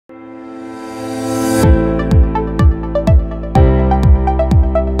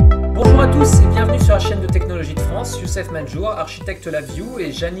Youssef Manjour, architecte LabVIEW,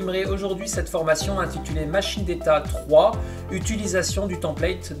 et j'animerai aujourd'hui cette formation intitulée Machine d'état 3, utilisation du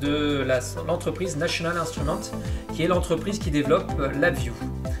template de l'entreprise National Instrument, qui est l'entreprise qui développe LabVIEW.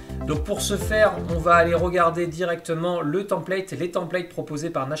 Donc pour ce faire, on va aller regarder directement les templates proposés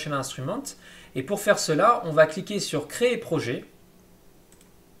par National Instrument. Et pour faire cela, on va cliquer sur Créer projet.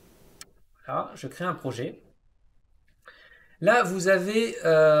 Voilà, je crée un projet. Là, vous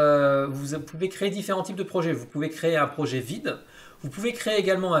pouvez créer différents types de projets. Vous pouvez créer un projet vide. Vous pouvez créer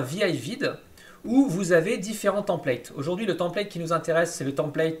également un VI vide où vous avez différents templates. Aujourd'hui, le template qui nous intéresse, c'est le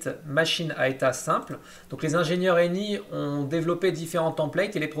template machine à état simple. Donc les ingénieurs ENI ont développé différents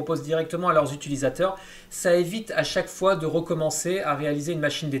templates et les proposent directement à leurs utilisateurs. Ça évite à chaque fois de recommencer à réaliser une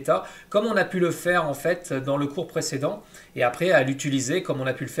machine d'état, comme on a pu le faire en fait dans le cours précédent, et après à l'utiliser comme on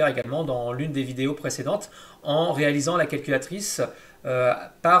a pu le faire également dans l'une des vidéos précédentes, en réalisant la calculatrice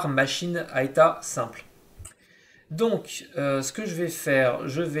par machine à état simple. Donc, ce que je vais faire,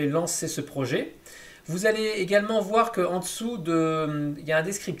 je vais lancer ce projet. Vous allez également voir qu'en dessous, il y a un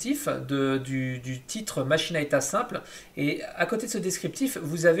descriptif du titre machine à état simple. Et à côté de ce descriptif,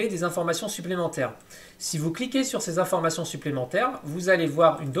 vous avez des informations supplémentaires. Si vous cliquez sur ces informations supplémentaires, vous allez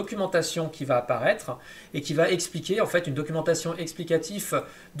voir une documentation qui va apparaître et qui va expliquer, en fait, une documentation explicative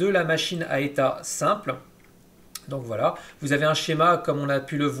de la machine à état simple. Donc voilà, vous avez un schéma comme on a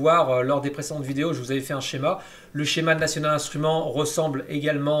pu le voir lors des précédentes vidéos, je vous avais fait un schéma. Le schéma de National Instruments ressemble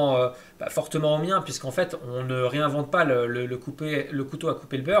également fortement au mien, puisqu'en fait on ne réinvente pas le couteau à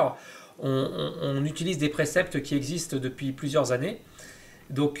couper le beurre. On utilise des préceptes qui existent depuis plusieurs années.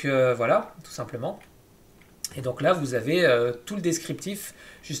 Donc voilà, tout simplement. Et donc là vous avez tout le descriptif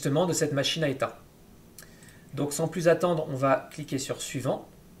justement de cette machine à état. Donc sans plus attendre, on va cliquer sur Suivant.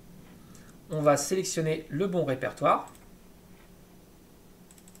 On va sélectionner le bon répertoire.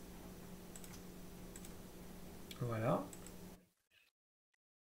 Voilà.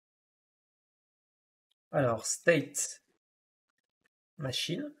 Alors, State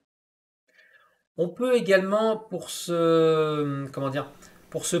Machine. On peut également, pour ce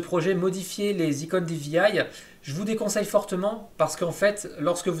projet, modifier les icônes des VI. Je vous déconseille fortement parce qu'en fait,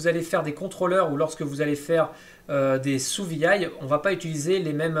 lorsque vous allez faire des contrôleurs ou lorsque vous allez faire des sous-VI, on ne va pas utiliser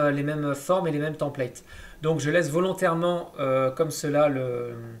les mêmes formes et les mêmes templates. Donc je laisse volontairement comme cela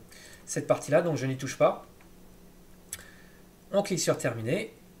cette partie-là, donc je n'y touche pas. On clique sur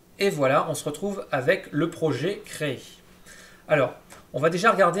Terminer et voilà, on se retrouve avec le projet créé. Alors, on va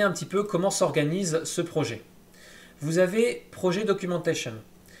déjà regarder un petit peu comment s'organise ce projet. Vous avez Projet Documentation.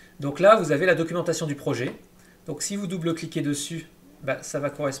 Donc là, vous avez la documentation du projet. Donc si vous double-cliquez dessus, ça va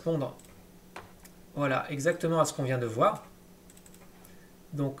correspondre voilà, exactement à ce qu'on vient de voir.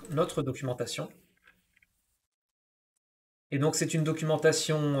 Donc notre documentation. Et donc c'est une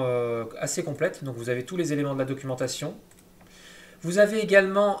documentation assez complète. Donc vous avez tous les éléments de la documentation. Vous avez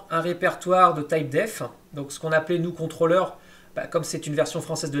également un répertoire de type-def. Donc ce qu'on appelait nous contrôleurs, comme c'est une version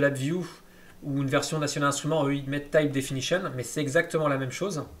française de LabVIEW ou une version National Instruments, eux ils mettent type definition, mais c'est exactement la même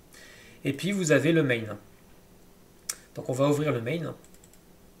chose. Et puis vous avez le main. Donc on va ouvrir le main.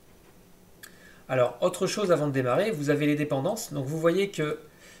 Alors autre chose avant de démarrer, vous avez les dépendances. Donc vous voyez que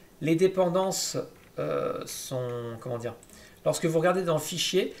les dépendances sont, comment dire, lorsque vous regardez dans le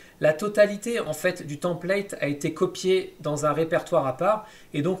fichier, la totalité en fait du template a été copiée dans un répertoire à part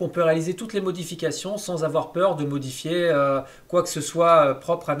et donc on peut réaliser toutes les modifications sans avoir peur de modifier quoi que ce soit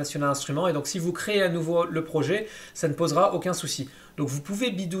propre à National Instruments. Et donc si vous créez à nouveau le projet, ça ne posera aucun souci. Donc vous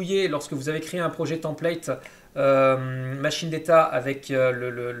pouvez bidouiller lorsque vous avez créé un projet template machine d'état avec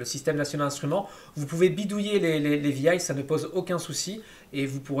le système National Instruments, vous pouvez bidouiller les VI, ça ne pose aucun souci et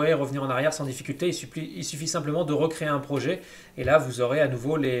vous pourrez revenir en arrière sans difficulté. Il suffit simplement de recréer un projet et là vous aurez à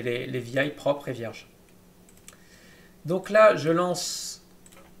nouveau les VI propres et vierges. Donc là je lance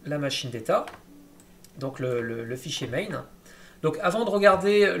la machine d'état, donc le fichier main. Donc avant de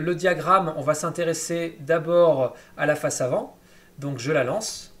regarder le diagramme, on va s'intéresser d'abord à la face avant. Donc je la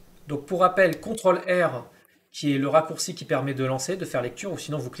lance. Donc pour rappel, CTRL-R qui est le raccourci qui permet de lancer, de faire lecture, ou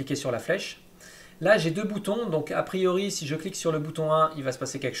sinon vous cliquez sur la flèche. Là j'ai deux boutons, donc a priori si je clique sur le bouton 1, il va se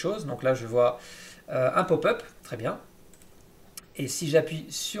passer quelque chose. Donc là je vois un pop-up, très bien. Et si j'appuie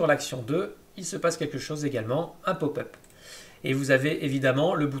sur l'action 2, il se passe quelque chose également, un pop-up. Et vous avez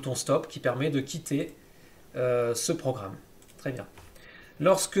évidemment le bouton stop qui permet de quitter ce programme. Très bien.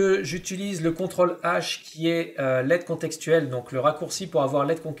 Lorsque j'utilise le CTRL-H qui est l'aide contextuelle, donc le raccourci pour avoir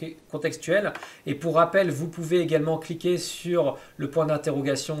l'aide contextuelle, et pour rappel, vous pouvez également cliquer sur le point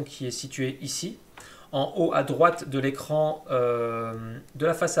d'interrogation qui est situé ici, en haut à droite de l'écran de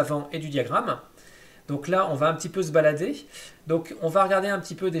la face avant et du diagramme. Donc là, on va un petit peu se balader. Donc on va regarder un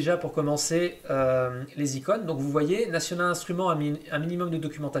petit peu déjà pour commencer les icônes. Donc vous voyez, National Instrument a mis un minimum de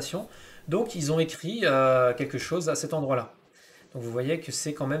documentation. Donc ils ont écrit quelque chose à cet endroit-là. Donc vous voyez que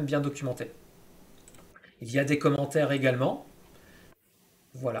c'est quand même bien documenté. Il y a des commentaires également.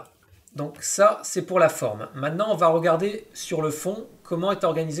 Voilà. Donc ça, c'est pour la forme. Maintenant, on va regarder sur le fond comment est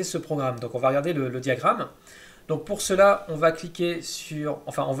organisé ce programme. Donc on va regarder le diagramme. Donc pour cela, on va cliquer sur...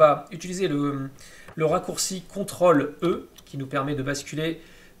 Enfin, on va utiliser le raccourci CTRL-E qui nous permet de basculer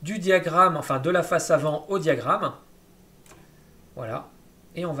du diagramme, enfin de la face avant au diagramme. Voilà.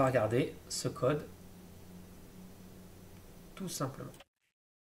 Et on va regarder ce code tout simplement.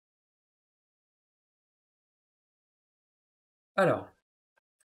 Alors,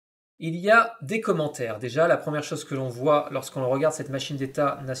 il y a des commentaires. Déjà, la première chose que l'on voit lorsqu'on regarde cette machine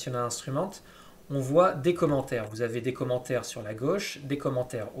d'état National Instrument, on voit des commentaires. Vous avez des commentaires sur la gauche, des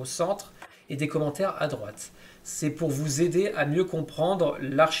commentaires au centre et des commentaires à droite. C'est pour vous aider à mieux comprendre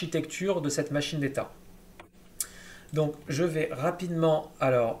l'architecture de cette machine d'état. Donc, je vais rapidement...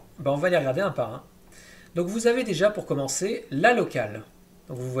 Alors, on va les regarder un par un. Donc, vous avez déjà, pour commencer, la locale.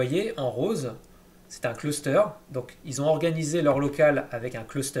 Donc, vous voyez, en rose, c'est un cluster. Donc, ils ont organisé leur local avec un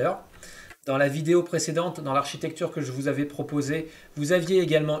cluster. Dans la vidéo précédente, dans l'architecture que je vous avais proposée, vous aviez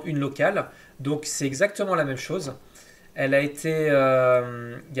également une locale. Donc, c'est exactement la même chose. Elle a été,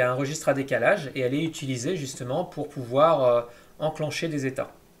 il y a un registre à décalage et elle est utilisée justement pour pouvoir enclencher des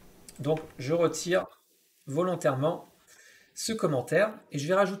états. Donc, je retire volontairement ce commentaire et je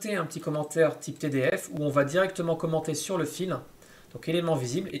vais rajouter un petit commentaire type TDF où on va directement commenter sur le fil. Donc, élément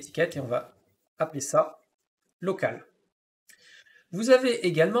visible, étiquette, et on va appeler ça local. Vous avez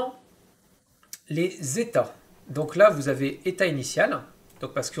également les états. Donc là, vous avez état initial.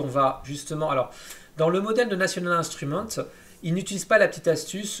 Donc parce qu'on va justement... Alors, dans le modèle de National Instrument, il n'utilise pas la petite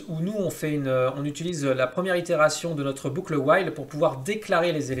astuce où nous, on utilise la première itération de notre boucle while pour pouvoir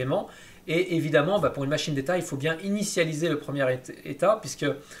déclarer les éléments. Et évidemment, pour une machine d'état, il faut bien initialiser le premier état puisque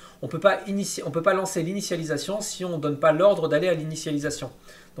on peut pas lancer l'initialisation si on ne donne pas l'ordre d'aller à l'initialisation.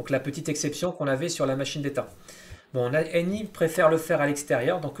 Donc la petite exception qu'on avait sur la machine d'état. Bon, NI préfère le faire à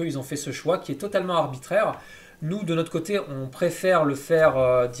l'extérieur, donc eux, ils ont fait ce choix qui est totalement arbitraire. Nous, de notre côté, on préfère le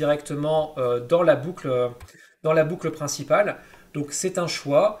faire directement dans la boucle principale. Donc c'est un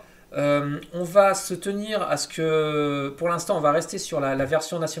choix. On va se tenir à ce que, pour l'instant, on va rester sur la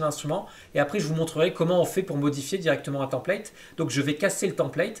version National Instrument. Et après, je vous montrerai comment on fait pour modifier directement un template. Donc je vais casser le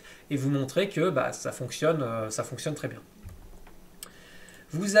template et vous montrer que ça fonctionne très bien.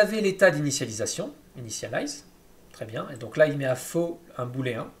 Vous avez l'état d'initialisation, initialize. Très bien. Et donc là, il met à faux un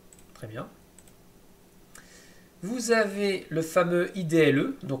booléen. Très bien. Vous avez le fameux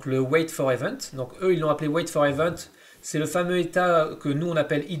IDLE, donc le Wait for Event. Donc eux, ils l'ont appelé Wait for Event. C'est le fameux état que nous, on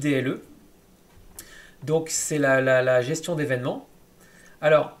appelle IDLE. Donc c'est la gestion d'événements.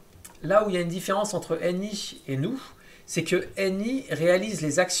 Alors, là où il y a une différence entre NI et nous, c'est que NI réalise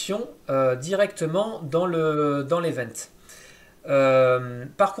les actions directement dans l'event.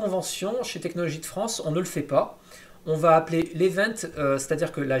 Par convention, chez Technologie de France, on ne le fait pas. On va appeler l'event,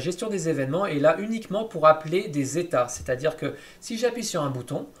 c'est-à-dire que la gestion des événements est là uniquement pour appeler des états. C'est-à-dire que si j'appuie sur un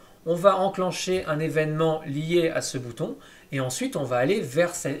bouton, on va enclencher un événement lié à ce bouton et ensuite on va aller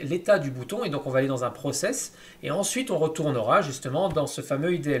vers l'état du bouton et donc on va aller dans un process et ensuite on retournera justement dans ce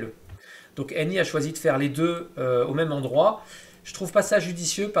fameux IDLE. Donc NI a choisi de faire les deux au même endroit. Je trouve pas ça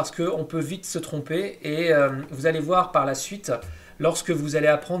judicieux parce qu'on peut vite se tromper et vous allez voir par la suite, lorsque vous allez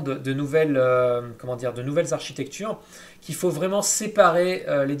apprendre de nouvelles architectures, qu'il faut vraiment séparer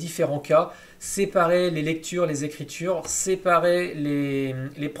les différents cas, séparer les lectures, les écritures, séparer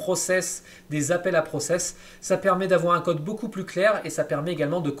les process des appels à process. Ça permet d'avoir un code beaucoup plus clair et ça permet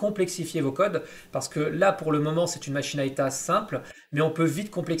également de complexifier vos codes parce que là, pour le moment, c'est une machine à état simple, mais on peut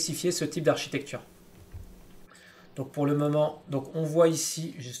vite complexifier ce type d'architecture. Donc pour le moment, on voit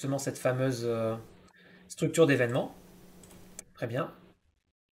ici justement cette fameuse structure d'événements. Très bien.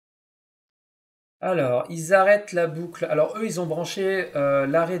 Alors, ils arrêtent la boucle. Alors eux, ils ont branché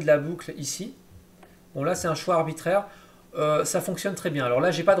l'arrêt de la boucle ici. Bon là, c'est un choix arbitraire. Ça fonctionne très bien. Alors là,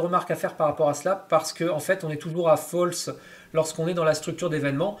 j'ai pas de remarque à faire par rapport à cela parce qu'en fait, on est toujours à false lorsqu'on est dans la structure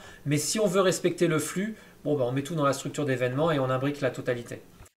d'événements. Mais si on veut respecter le flux, on met tout dans la structure d'événements et on imbrique la totalité.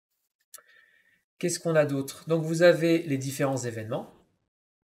 Qu'est-ce qu'on a d'autre? Donc vous avez les différents événements.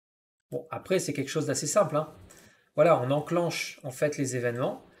 Bon, après, c'est quelque chose d'assez simple, hein. Voilà, on enclenche en fait les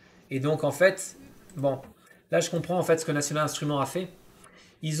événements. Et donc en fait, là je comprends en fait ce que National Instrument a fait.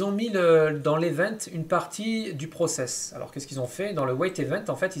 Ils ont mis dans l'event une partie du process. Alors qu'est-ce qu'ils ont fait? Dans le wait event,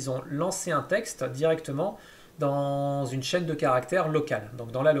 en fait, ils ont lancé un texte directement dans une chaîne de caractères locale,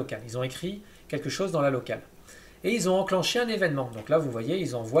 donc dans la locale. Ils ont écrit quelque chose dans la locale. Et ils ont enclenché un événement. Donc là, vous voyez,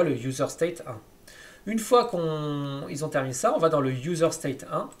 ils envoient le user state 1. Une fois qu'ils ont terminé ça, on va dans le user state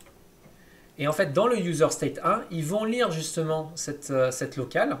 1. Et en fait, dans le user state 1, ils vont lire justement cette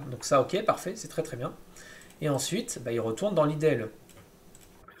locale. Donc ça, ok, parfait, c'est très très bien. Et ensuite, bah, ils retournent dans l'IDLE.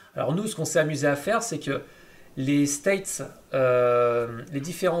 Alors nous, ce qu'on s'est amusé à faire, c'est que les states, les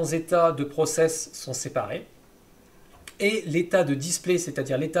différents états de process sont séparés. Et l'état de display,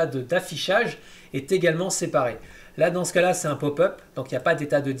 c'est-à-dire l'état d'affichage, est également séparé. Là, dans ce cas-là, c'est un pop-up, donc il n'y a pas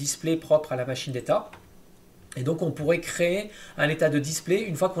d'état de display propre à la machine d'état. Et donc, on pourrait créer un état de display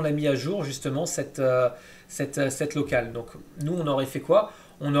une fois qu'on a mis à jour justement cette locale. Donc, nous, on aurait fait quoi?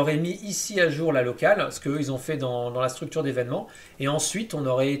 On aurait mis ici à jour la locale, ce qu'eux, ils ont fait dans la structure d'événement. Et ensuite, on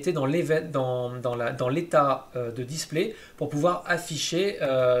aurait été dans l'état de display pour pouvoir afficher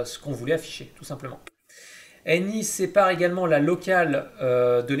ce qu'on voulait afficher, tout simplement. NI sépare également la locale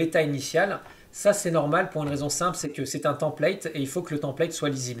de l'état initial. Ça, c'est normal pour une raison simple, c'est que c'est un template et il faut que le template soit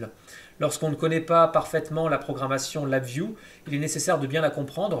lisible. Lorsqu'on ne connaît pas parfaitement la programmation LabVIEW, il est nécessaire de bien la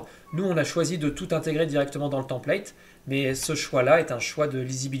comprendre. Nous, on a choisi de tout intégrer directement dans le template, mais ce choix-là est un choix de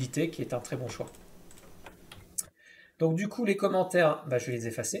lisibilité qui est un très bon choix. Donc du coup, les commentaires, bah, je vais les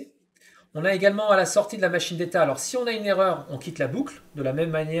effacer. On a également à la sortie de la machine d'état, alors si on a une erreur, on quitte la boucle, de la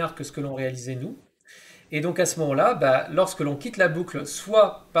même manière que ce que l'on réalisait nous. Et donc à ce moment-là, bah, lorsque l'on quitte la boucle,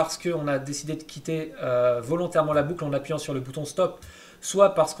 soit parce qu'on a décidé de quitter volontairement la boucle en appuyant sur le bouton stop,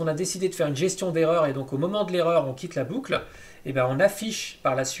 soit parce qu'on a décidé de faire une gestion d'erreur et donc au moment de l'erreur, on quitte la boucle, et ben on affiche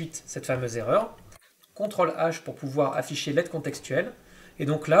par la suite cette fameuse erreur. CTRL H pour pouvoir afficher l'aide contextuelle. Et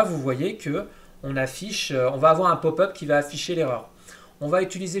donc là, vous voyez que on affiche, on va avoir un pop-up qui va afficher l'erreur. On va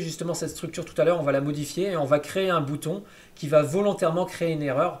utiliser justement cette structure tout à l'heure, on va la modifier et on va créer un bouton qui va volontairement créer une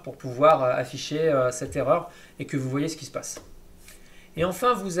erreur pour pouvoir afficher cette erreur et que vous voyez ce qui se passe. Et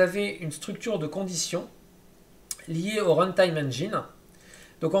enfin, vous avez une structure de conditions liée au runtime engine.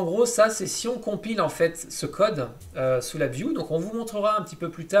 Donc en gros, ça, c'est si on compile en fait ce code sous LabVIEW. Donc on vous montrera un petit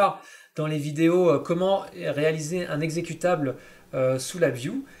peu plus tard dans les vidéos comment réaliser un exécutable sous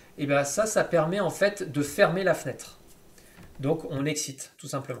LabVIEW. Et bien ça permet en fait de fermer la fenêtre. Donc on exit tout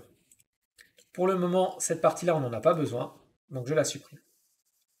simplement. Pour le moment, cette partie-là, on n'en a pas besoin, donc je la supprime.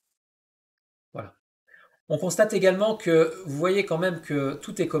 Voilà. On constate également que vous voyez quand même que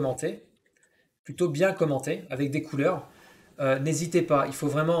tout est commenté, plutôt bien commenté, avec des couleurs. N'hésitez pas, il faut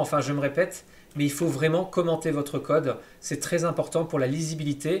vraiment, enfin je me répète, mais il faut vraiment commenter votre code. C'est très important pour la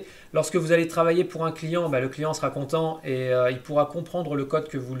lisibilité. Lorsque vous allez travailler pour un client, bah, le client sera content et il pourra comprendre le code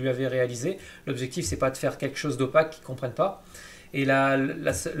que vous lui avez réalisé. L'objectif, c'est pas de faire quelque chose d'opaque qu'il ne comprenne pas. Et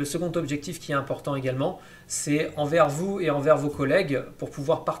le second objectif qui est important également, c'est envers vous et envers vos collègues, pour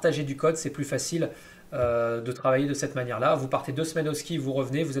pouvoir partager du code, c'est plus facile de travailler de cette manière-là. Vous partez 2 semaines au ski, vous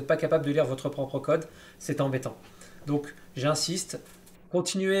revenez, vous n'êtes pas capable de lire votre propre code, c'est embêtant. Donc j'insiste,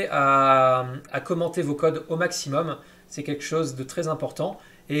 continuez à commenter vos codes au maximum, c'est quelque chose de très important.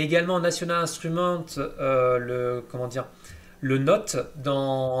 Et également National Instrument, le note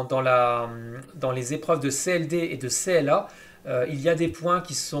dans les épreuves de CLD et de CLA, il y a des points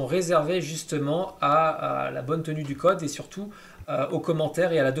qui sont réservés justement à la bonne tenue du code et surtout aux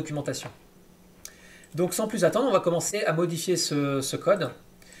commentaires et à la documentation. Donc sans plus attendre, on va commencer à modifier ce code.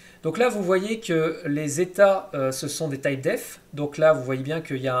 Donc là, vous voyez que les états, ce sont des typedef. Donc là, vous voyez bien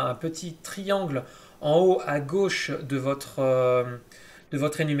qu'il y a un petit triangle en haut à gauche de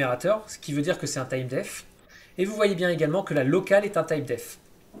votre énumérateur, ce qui veut dire que c'est un typedef. Et vous voyez bien également que la locale est un typedef.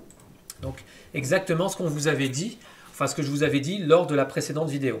 Donc exactement ce qu'on vous avait dit, enfin ce que je vous avais dit lors de la précédente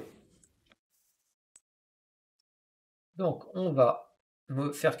vidéo. Donc on va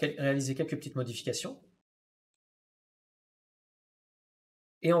réaliser quelques petites modifications.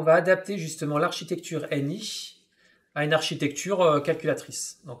 Et on va adapter justement l'architecture NI à une architecture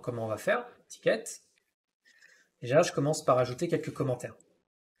calculatrice. Donc comment on va faire? Étiquette. Déjà, je commence par ajouter quelques commentaires.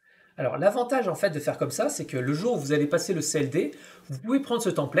 Alors l'avantage en fait de faire comme ça, c'est que le jour où vous allez passer le CLD, vous pouvez prendre ce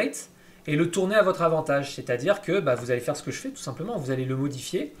template et le tourner à votre avantage. C'est-à-dire que bah, vous allez faire ce que je fais tout simplement, vous allez le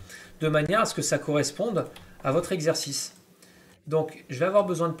modifier de manière à ce que ça corresponde à votre exercice. Donc je vais avoir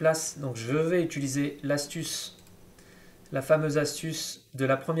besoin de place, donc je vais utiliser l'astuce, la fameuse astuce de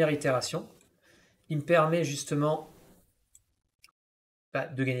la première itération. Il me permet justement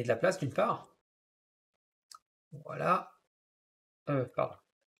de gagner de la place d'une part. Voilà. Pardon.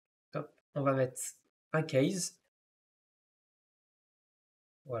 Hop. On va mettre un case.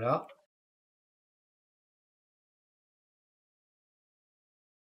 Voilà.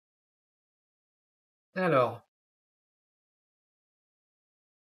 Alors,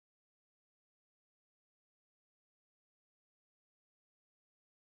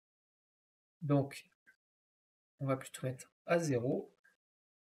 Donc, on va plutôt mettre à 0.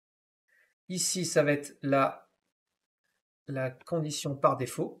 Ici, ça va être la condition par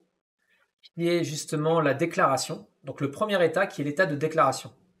défaut, qui est justement la déclaration. Donc, le premier état qui est l'état de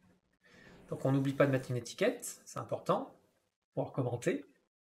déclaration. Donc, on n'oublie pas de mettre une étiquette, c'est important pour commenter.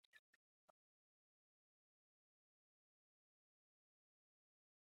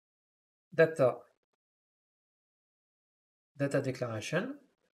 Data declaration.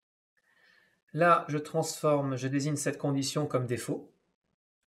 Là, je désigne cette condition comme défaut.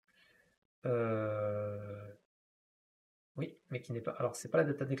 Oui, mais qui n'est pas. Alors, c'est pas la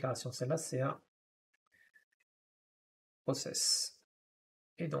data déclaration, celle-là, c'est un process.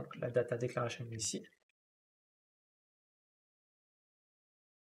 Et donc, la data declaration ici.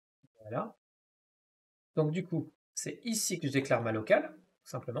 Voilà. Donc, du coup, c'est ici que je déclare ma locale, tout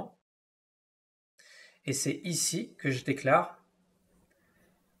simplement. Et c'est ici que je déclare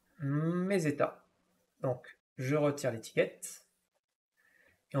mes états. Donc, je retire l'étiquette.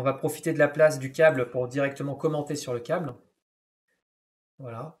 Et on va profiter de la place du câble pour directement commenter sur le câble.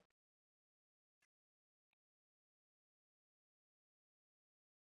 Voilà.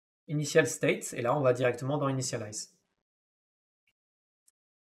 Initial state, et là, on va directement dans Initialize.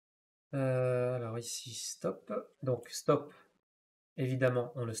 Alors ici, stop. Donc, stop,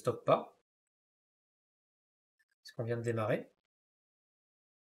 évidemment, on ne stoppe pas, parce qu'on vient de démarrer.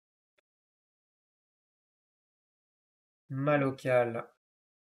 Ma locale.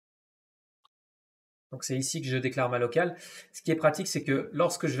 Donc c'est ici que je déclare ma locale. Ce qui est pratique, c'est que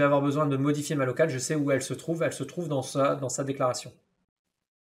lorsque je vais avoir besoin de modifier ma locale, je sais où elle se trouve. Elle se trouve dans sa déclaration.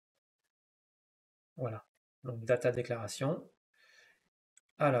 Voilà. Donc data déclaration.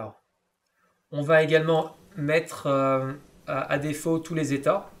 Alors, on va également mettre à défaut tous les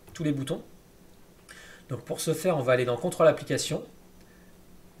états, tous les boutons. Donc pour ce faire, on va aller dans contrôle application,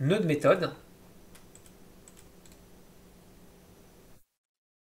 nœud de méthode.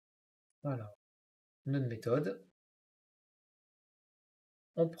 Voilà. Nœud de méthode.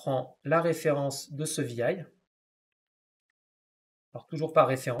 On prend la référence de ce VI. Alors toujours par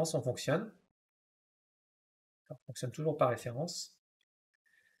référence, on fonctionne. On fonctionne toujours par référence.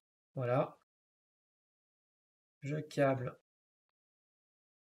 Voilà. Je câble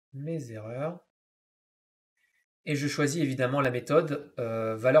mes erreurs. Et je choisis évidemment la méthode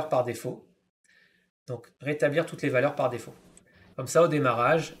valeur par défaut. Donc rétablir toutes les valeurs par défaut. Comme ça, au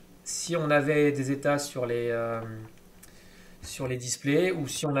démarrage, si on avait des états sur les displays ou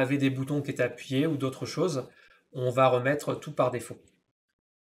si on avait des boutons qui étaient appuyés ou d'autres choses, on va remettre tout par défaut.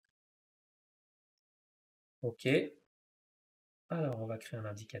 OK. Alors, on va créer un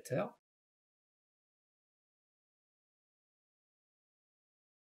indicateur.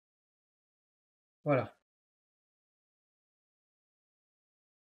 Voilà.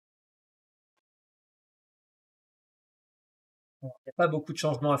 Il n'y a pas beaucoup de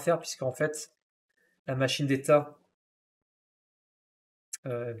changements à faire puisqu'en fait, la machine d'état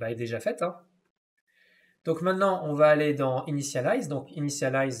est déjà faite. Hein. Donc maintenant, on va aller dans Initialize. Donc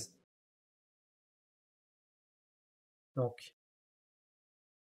Initialize. Donc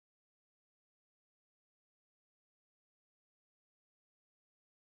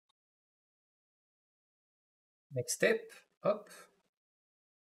Next step. Hop.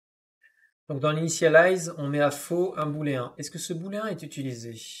 Donc dans l'Initialize, on met à faux un booléen. Est-ce que ce booléen est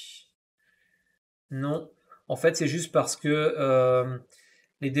utilisé? Non. En fait, c'est juste parce que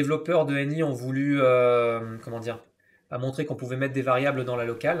les développeurs de NI ont voulu comment dire, montrer qu'on pouvait mettre des variables dans la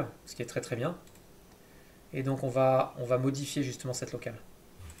locale, ce qui est très très bien. Et donc on va modifier justement cette locale.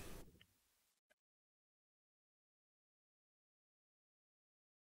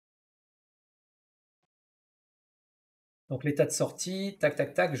 Donc l'état de sortie, tac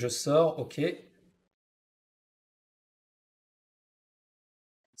tac tac, je sors, ok.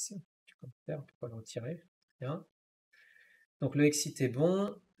 Ici, tu peux le faire, on peut pas le retirer. Bien. Donc le exit est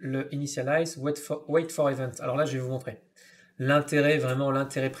bon, le initialize, wait for event. Alors là, je vais vous montrer l'intérêt, vraiment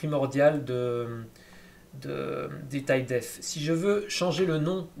l'intérêt primordial des type def. Si je veux changer le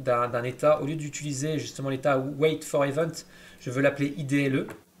nom d'un état, au lieu d'utiliser justement l'état wait for event, je veux l'appeler IDLE,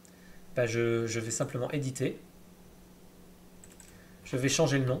 ben je vais simplement éditer. Je vais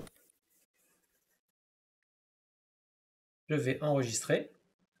changer le nom. Je vais enregistrer.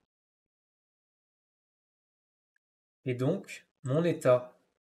 Et donc, mon état.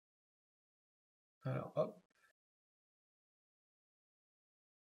 Alors, hop.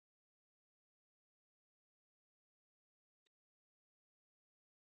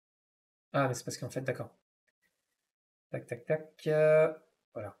 Ah, mais c'est parce qu'en fait, d'accord. Tac, tac, tac.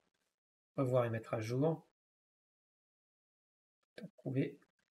 Voilà. Revoir et mettre à jour. Trouver.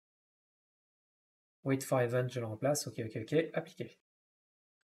 Wait for event, je le remplace. Ok, ok, ok. Appliquer.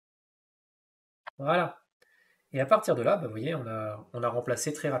 Voilà. Et à partir de là, bah, vous voyez, on a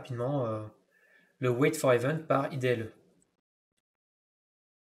remplacé très rapidement le wait for event par IDLE.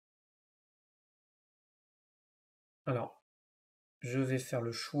 Alors, je vais faire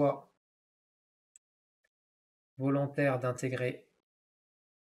le choix volontaire d'intégrer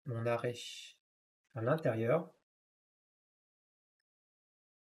mon arrêt à l'intérieur.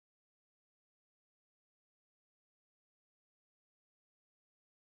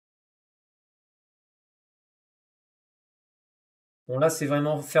 Bon, là, c'est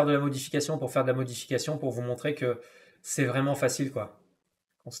vraiment faire de la modification pour faire de la modification pour vous montrer que c'est vraiment facile, quoi.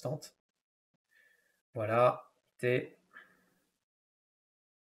 Constante. Voilà.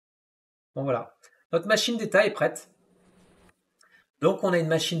 Bon, voilà. Notre machine d'état est prête. Donc, on a une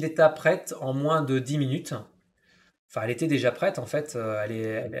machine d'état prête en moins de 10 minutes. Enfin, elle était déjà prête, en fait. Là,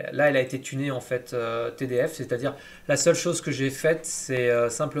 elle a été tunée, en fait, TDF. C'est-à-dire, la seule chose que j'ai faite, c'est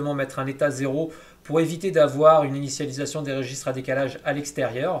simplement mettre un état 0 pour éviter d'avoir une initialisation des registres à décalage à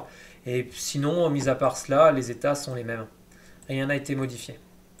l'extérieur. Et sinon, mis à part cela, les états sont les mêmes. Rien n'a été modifié.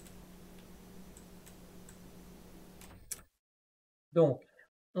 Donc,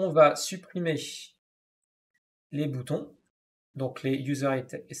 on va supprimer les boutons. Donc, les user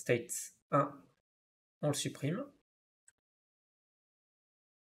state 1, on le supprime.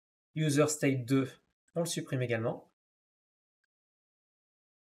 User state 2, on le supprime également.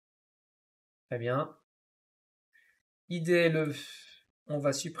 Très bien. IDLE, on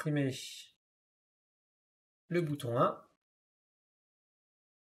va supprimer le bouton 1.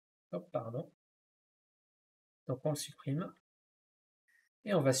 Hop, pardon. Donc, on le supprime.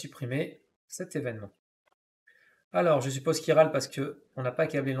 Et on va supprimer cet événement. Alors, je suppose qu'il râle parce qu'on n'a pas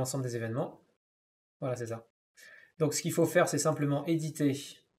câblé l'ensemble des événements. Voilà, c'est ça. Donc, ce qu'il faut faire, c'est simplement éditer,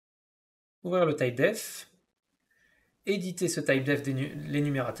 ouvrir le typedef, éditer ce typedef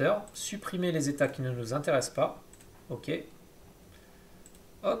l'énumérateur, supprimer les états qui ne nous intéressent pas. OK.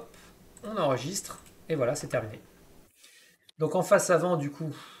 Hop, on enregistre. Et voilà, c'est terminé. Donc, en face avant, du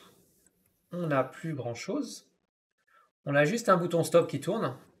coup, on n'a plus grand-chose. On a juste un bouton stop qui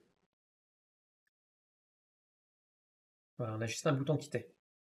tourne. Voilà, on a juste un bouton quitter.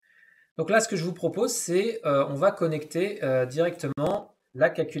 Donc là, ce que je vous propose, c'est on va connecter directement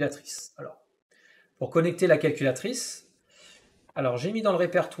la calculatrice. Alors, pour connecter la calculatrice, alors j'ai mis dans le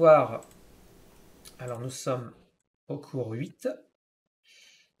répertoire, alors nous sommes au cours 8.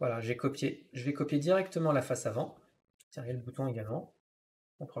 Voilà, j'ai copié, je vais copier directement la face avant. Tiens, il y a le bouton également.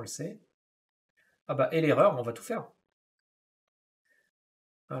 CTRL-C. Ah bah, et l'erreur, on va tout faire.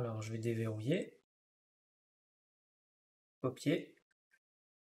 Alors, je vais déverrouiller. Copier.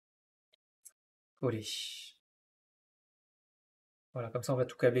 Coller. Voilà, comme ça, on va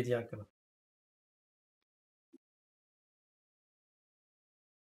tout câbler directement.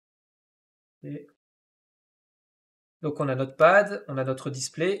 Et donc on a notre pad, on a notre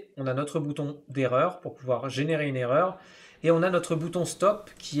display, on a notre bouton d'erreur pour pouvoir générer une erreur, et on a notre bouton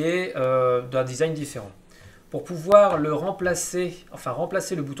stop qui est d'un design différent. Pour pouvoir le remplacer, enfin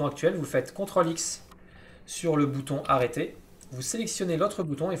remplacer le bouton actuel, vous faites CTRL-X sur le bouton arrêter, vous sélectionnez l'autre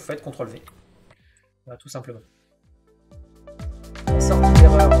bouton et vous faites CTRL-V. Voilà, tout simplement. La sortie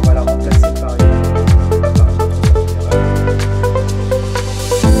d'erreur, on va la remplacer par une autre sortie d'erreur.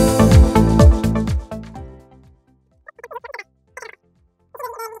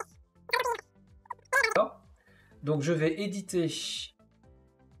 Donc je vais éditer.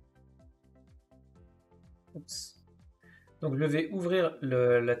 Oups. Donc je vais ouvrir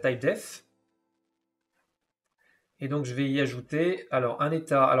la typedef. Et donc je vais y ajouter alors un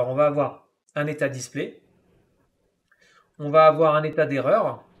état. Alors on va avoir un état display. On va avoir un état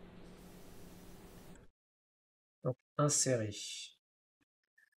d'erreur. Donc insérer.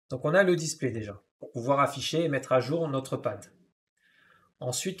 Donc on a le display déjà pour pouvoir afficher et mettre à jour notre pad.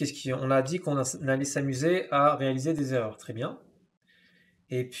 Ensuite, on a dit qu'on allait s'amuser à réaliser des erreurs. Très bien.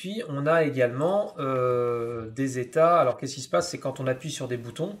 Et puis on a également des états. Alors qu'est-ce qui se passe? C'est quand on appuie sur des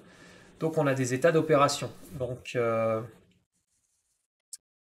boutons. Donc on a des états d'opération. Donc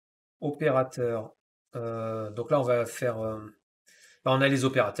opérateur. Donc là on va faire. On a les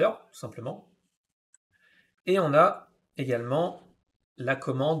opérateurs, tout simplement. Et on a également la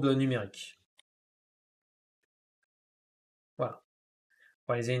commande numérique. Voilà.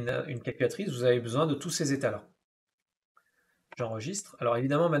 Pour réaliser une calculatrice, vous avez besoin de tous ces états-là. J'enregistre. Alors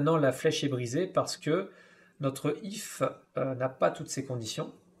évidemment, maintenant, la flèche est brisée parce que notre if n'a pas toutes ces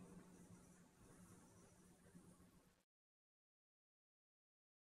conditions.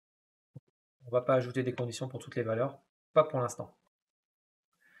 On ne va pas ajouter des conditions pour toutes les valeurs, pas pour l'instant.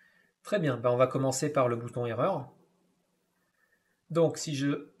 Très bien, ben, on va commencer par le bouton erreur. Donc si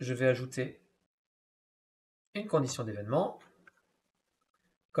je vais ajouter une condition d'événement,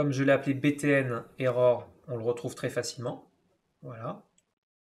 comme je l'ai appelé btn error, on le retrouve très facilement. Voilà.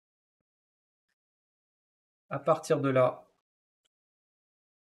 À partir de là,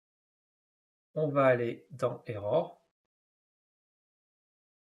 on va aller dans error.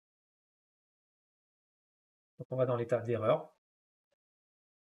 Donc on va dans l'état d'erreur.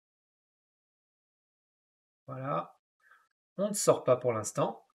 Voilà. On ne sort pas pour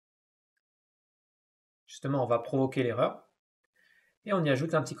l'instant. Justement, on va provoquer l'erreur. Et on y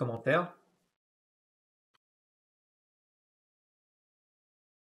ajoute un petit commentaire.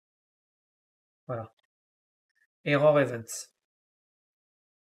 Voilà. Error event.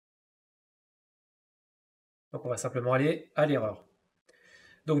 Donc on va simplement aller à l'erreur.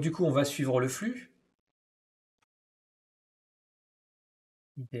 Donc du coup, on va suivre le flux.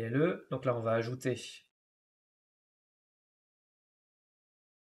 IDLE. Donc là, on va ajouter.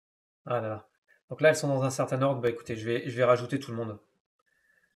 Ah là là. Donc là, elles sont dans un certain ordre. Bah écoutez, je vais rajouter tout le monde.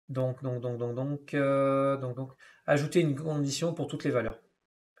 Donc, ajouter une condition pour toutes les valeurs.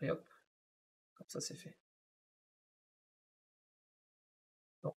 Et hop, comme ça c'est fait.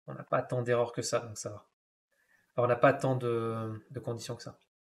 Bon, on n'a pas tant d'erreurs que ça, donc ça va. Alors, on n'a pas tant de conditions que ça.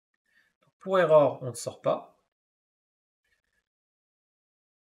 Donc, pour erreur, on ne sort pas.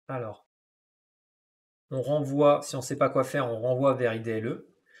 Alors, on renvoie, si on ne sait pas quoi faire, on renvoie vers IDLE.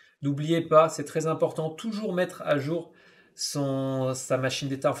 N'oubliez pas, c'est très important, toujours mettre à jour sa machine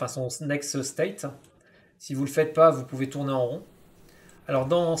d'état, enfin son next state. Si vous ne le faites pas, vous pouvez tourner en rond. Alors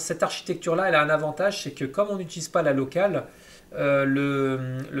dans cette architecture-là, elle a un avantage, c'est que comme on n'utilise pas la locale,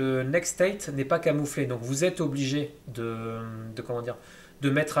 le next state n'est pas camouflé. Donc vous êtes obligé comment dire,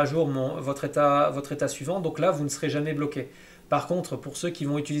 de mettre à jour votre état suivant. Donc là, vous ne serez jamais bloqué. Par contre, pour ceux qui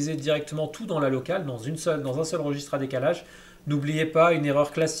vont utiliser directement tout dans la locale, dans un seul registre à décalage, n'oubliez pas une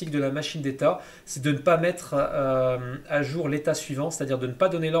erreur classique de la machine d'état, c'est de ne pas mettre à jour l'état suivant, c'est-à-dire de ne pas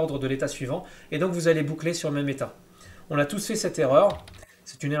donner l'ordre de l'état suivant, et donc vous allez boucler sur le même état. On a tous fait cette erreur.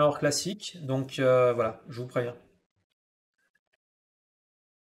 C'est une erreur classique, donc voilà, je vous préviens.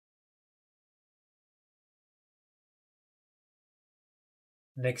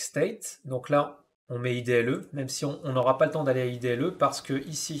 Next state, donc là, on met IDLE, même si on n'aura pas le temps d'aller à IDLE, parce que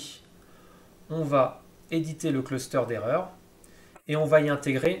ici, on va éditer le cluster d'erreurs, et on va y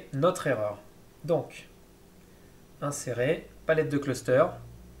intégrer notre erreur. Donc, insérer, palette de cluster,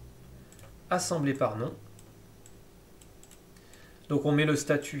 assembler par nom. Donc on met le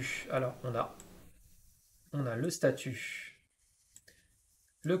statut, alors on a le statut,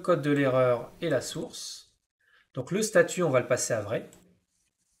 le code de l'erreur et la source. Donc le statut, on va le passer à vrai.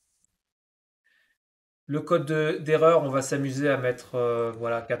 Le code d'erreur, on va s'amuser à mettre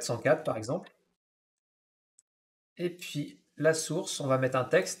voilà, 404 par exemple. Et puis la source, on va mettre un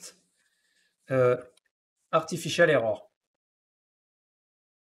texte artificial error.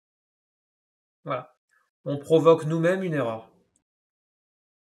 Voilà. On provoque nous-mêmes une erreur.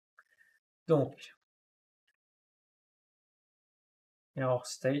 Donc, error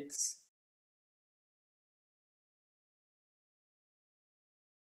states.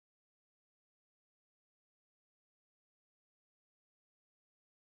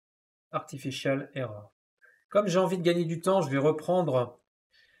 Artificial error. Comme j'ai envie de gagner du temps, je vais reprendre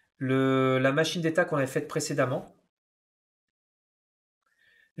la machine d'état qu'on avait faite précédemment.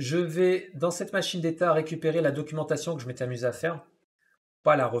 Je vais, dans cette machine d'état, récupérer la documentation que je m'étais amusé à faire.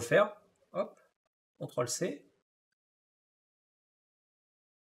 Pas la refaire. Hop, CTRL-C.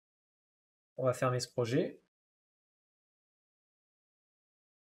 On va fermer ce projet.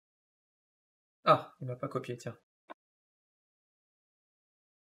 Ah, il ne m'a pas copié, tiens.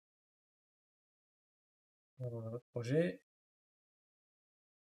 On va dans notre projet.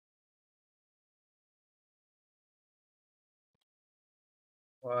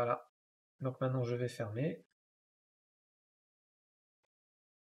 Voilà. Donc maintenant, je vais fermer.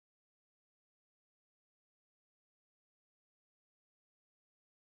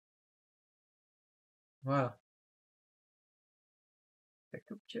 Voilà.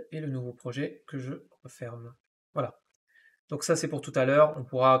 Et le nouveau projet que je referme. Voilà. Donc ça, c'est pour tout à l'heure. On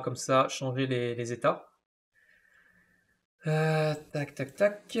pourra comme ça changer les états. Tac, tac,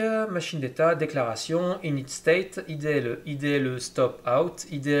 tac. Machine d'état, déclaration, init state, IDLE stop out,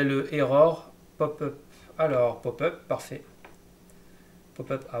 IDLE error, pop-up. Alors, pop-up, parfait.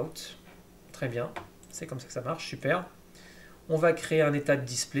 Pop-up out. Très bien. C'est comme ça que ça marche. Super. On va créer un état de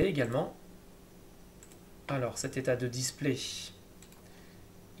display également. Alors, cet état de display,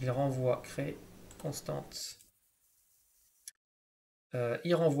 il renvoie créer constante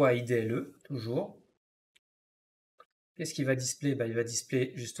il renvoie à IDLE, toujours. Qu'est-ce qu'il va display? Il va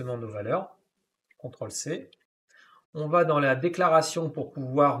display justement nos valeurs. CTRL-C. On va dans la déclaration pour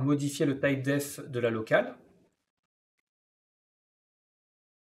pouvoir modifier le type def de la locale.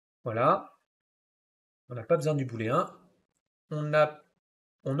 Voilà. On n'a pas besoin du booléen.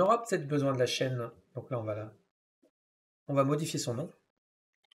 On aura peut-être besoin de la chaîne. Donc là, on va modifier son nom.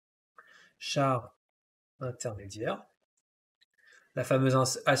 Char intermédiaire. La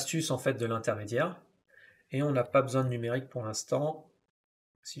fameuse astuce en fait de l'intermédiaire. Et on n'a pas besoin de numérique pour l'instant,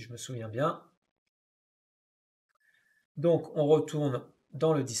 si je me souviens bien. Donc on retourne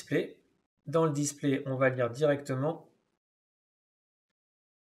dans le display. Dans le display, on va lire directement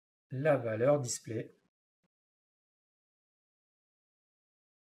la valeur display.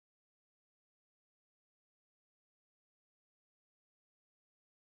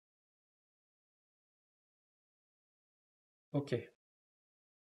 OK.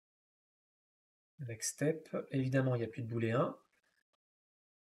 Next step. Évidemment, il n'y a plus de booléen.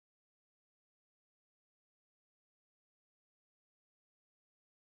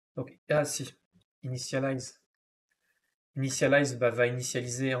 Donc, ah si, initialize. Initialize va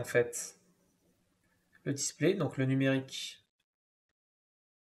initialiser en fait le display, donc le numérique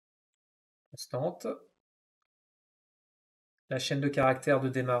constante. La chaîne de caractères de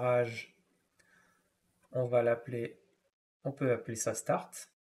démarrage, on peut appeler ça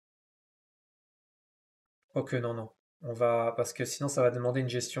start. Quoique non, parce que sinon ça va demander une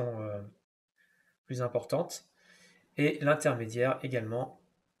gestion plus importante. Et l'intermédiaire également.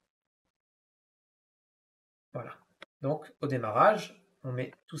 Voilà. Donc au démarrage, on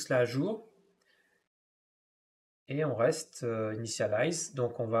met tout cela à jour. Et on reste initialize,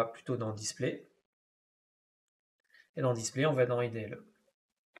 donc on va plutôt dans display. Et dans display, on va dans IDLE.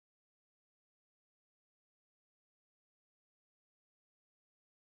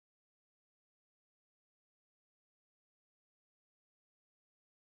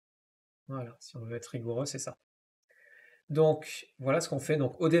 Voilà, si on veut être rigoureux, c'est ça. Donc voilà ce qu'on fait.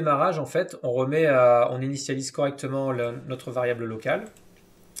 Donc au démarrage, en fait, on initialise correctement notre variable locale.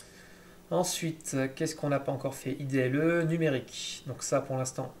 Ensuite, qu'est-ce qu'on n'a pas encore fait? IDLE, numérique. Donc ça, pour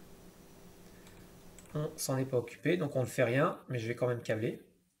l'instant, on s'en est pas occupé, donc on ne fait rien, mais je vais quand même câbler.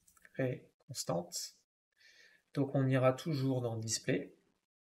 Créer constante. Donc on ira toujours dans display.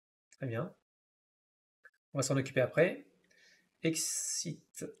 Très bien. On va s'en occuper après.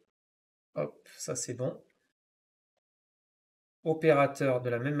 Exit. Hop, ça c'est bon. Opérateur, de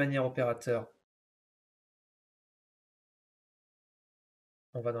la même manière opérateur.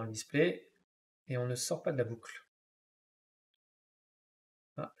 On va dans le display et on ne sort pas de la boucle.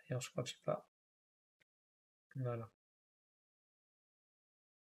 Ah, d'ailleurs, je crois que je sais pas. Voilà.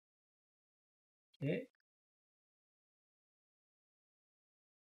 Ok.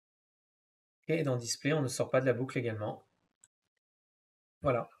 Et dans display, on ne sort pas de la boucle également.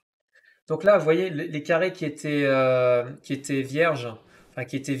 Voilà. Donc là, vous voyez, les carrés qui étaient vierges, enfin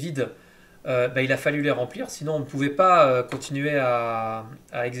qui étaient vides, il a fallu les remplir, sinon on ne pouvait pas continuer à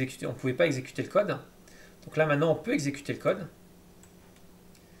exécuter, on ne pouvait pas exécuter le code. Donc là maintenant on peut exécuter le code.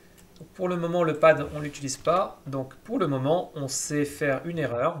 Donc pour le moment le pad on ne l'utilise pas, donc pour le moment on sait faire une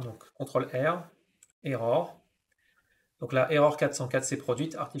erreur, donc CTRL R, error. Donc là error 404 s'est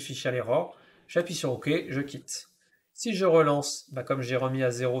produite, artificial error, j'appuie sur OK, je quitte. Si je relance, comme j'ai remis à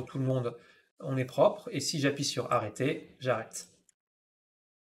 0 tout le monde, on est propre, et si j'appuie sur arrêter, j'arrête.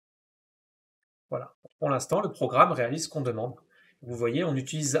 Voilà. Pour l'instant, le programme réalise ce qu'on demande. Vous voyez, on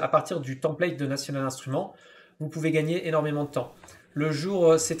utilise à partir du template de National Instrument, vous pouvez gagner énormément de temps. Le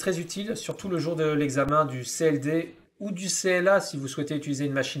jour, c'est très utile, surtout le jour de l'examen du CLD ou du CLA si vous souhaitez utiliser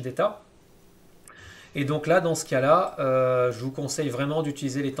une machine d'état. Et donc là, dans ce cas-là, je vous conseille vraiment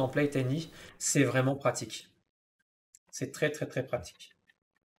d'utiliser les templates NI, c'est vraiment pratique. C'est très très très pratique.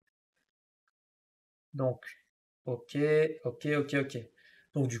 Donc, ok.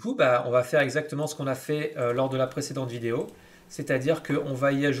 Donc du coup, on va faire exactement ce qu'on a fait lors de la précédente vidéo, c'est-à-dire qu'on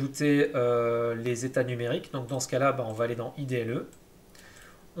va y ajouter les états numériques. Donc dans ce cas-là, on va aller dans IDLE.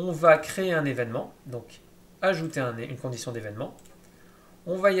 On va créer un événement, donc ajouter une condition d'événement.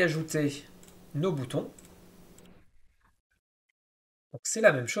 On va y ajouter nos boutons. Donc c'est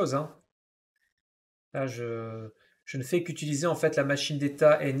la même chose, hein. Là, je ne fais qu'utiliser en fait la machine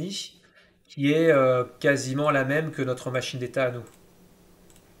d'état NI, qui est quasiment la même que notre machine d'état à nous.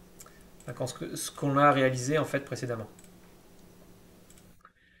 Ce qu'on a réalisé en fait précédemment.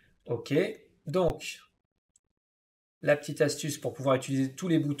 Ok, donc la petite astuce pour pouvoir utiliser tous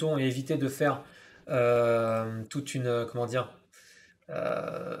les boutons et éviter de faire toute une, comment dire,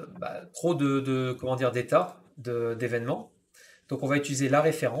 trop comment dire, d'états, d'événements. Donc on va utiliser la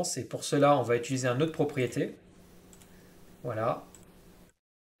référence et pour cela on va utiliser un nœud de propriété. Voilà.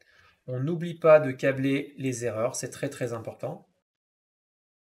 On n'oublie pas de câbler les erreurs, c'est très très important.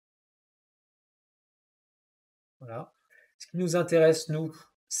 Voilà. Ce qui nous intéresse, nous,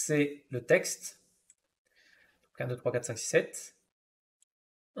 c'est le texte. Donc 1, 2, 3, 4, 5, 6, 7.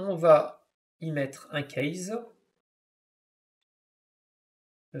 On va y mettre un case,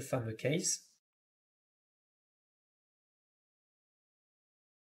 le fameux case.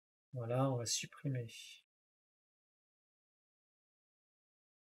 Voilà, on va supprimer.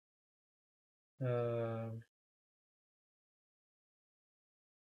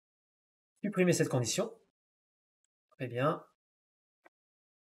 Supprimer cette condition. Très bien.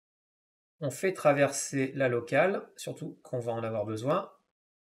 On fait traverser la locale, surtout qu'on va en avoir besoin.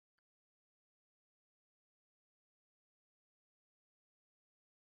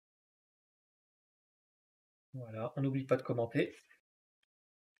 Voilà, on n'oublie pas de commenter.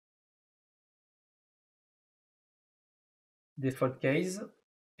 Default case.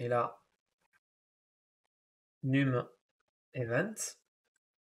 Et là, num event.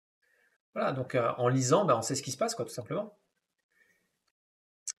 Voilà, donc en lisant, on sait ce qui se passe, quoi, tout simplement.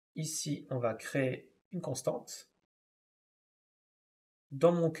 Ici, on va créer une constante.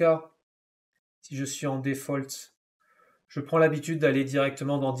 Dans mon cas, si je suis en default, je prends l'habitude d'aller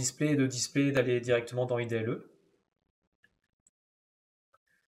directement dans display et de display d'aller directement dans IDLE.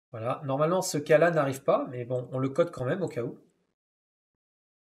 Voilà, normalement ce cas-là n'arrive pas, mais bon, on le code quand même au cas où.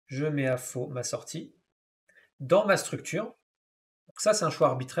 Je mets à faux ma sortie. Dans ma structure, donc ça c'est un choix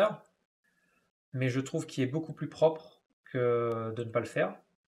arbitraire, mais je trouve qu'il est beaucoup plus propre que de ne pas le faire.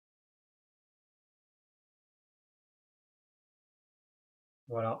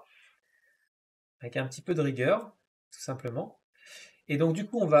 Voilà, avec un petit peu de rigueur, tout simplement. Et donc du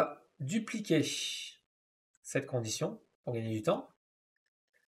coup, on va dupliquer cette condition pour gagner du temps.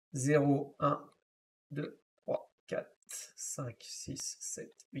 0, 1, 2, 3, 4, 5, 6,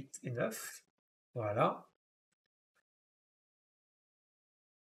 7, 8 et 9. Voilà.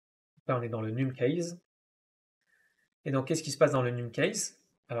 Là, on est dans le num case. Et donc, qu'est-ce qui se passe dans le num case?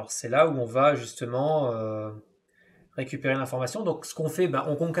 Alors, c'est là où on va justement récupérer l'information. Donc, ce qu'on fait,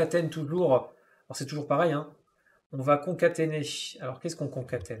 on concatène toujours. Alors, c'est toujours pareil, hein. On va concaténer. Alors, qu'est-ce qu'on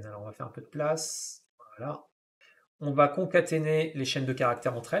concatène? Alors, on va faire un peu de place. Voilà. On va concaténer les chaînes de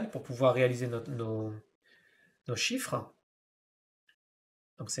caractères entre elles pour pouvoir réaliser nos chiffres.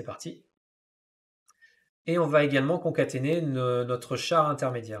 Donc, c'est parti. Et on va également concaténer notre char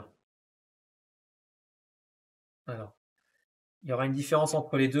intermédiaire. Alors, il y aura une différence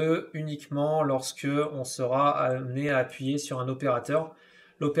entre les deux uniquement lorsque on sera amené à appuyer sur un opérateur.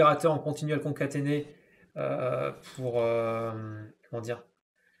 L'opérateur, on continue à le concaténer comment dire,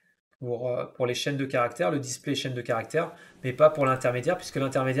 pour les chaînes de caractères, le display chaîne de caractères, mais pas pour l'intermédiaire, puisque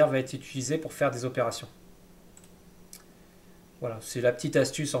l'intermédiaire va être utilisé pour faire des opérations. Voilà, c'est la petite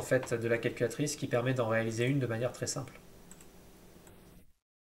astuce en fait de la calculatrice qui permet d'en réaliser une de manière très simple.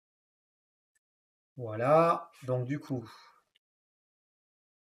 Voilà, donc du coup,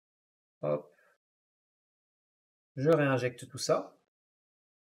 hop, je réinjecte tout ça.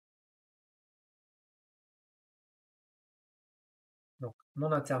 Donc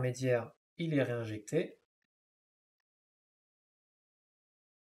mon intermédiaire, il est réinjecté.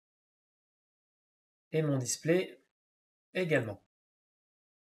 Et mon display également.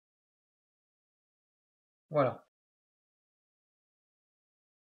 Voilà.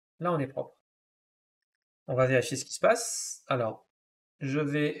 Là, on est propre. On va vérifier ce qui se passe. Alors, je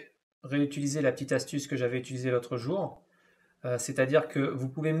vais réutiliser la petite astuce que j'avais utilisée l'autre jour. C'est-à-dire que vous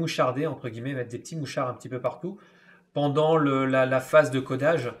pouvez moucharder, entre guillemets, mettre des petits mouchards un petit peu partout pendant la phase de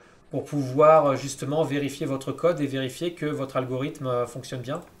codage pour pouvoir justement vérifier votre code et vérifier que votre algorithme fonctionne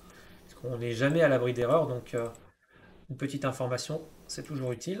bien. Parce qu'on n'est jamais à l'abri d'erreurs, donc une petite information, c'est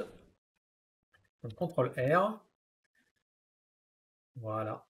toujours utile. Donc CTRL R.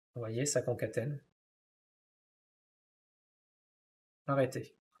 Voilà. Vous voyez, ça concatène.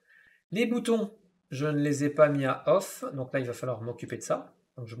 Arrêtez. Les boutons, je ne les ai pas mis à off, donc là il va falloir m'occuper de ça.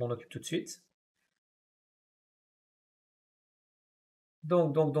 Donc je m'en occupe tout de suite.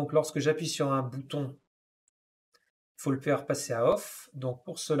 Donc lorsque j'appuie sur un bouton, il faut le faire passer à off. Donc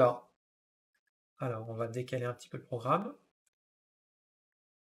pour cela, alors on va décaler un petit peu le programme.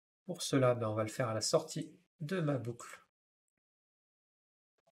 Pour cela, on va le faire à la sortie de ma boucle,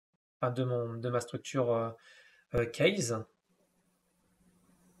 enfin de ma structure case.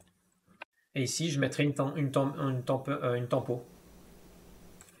 Et ici, je mettrai une tempo.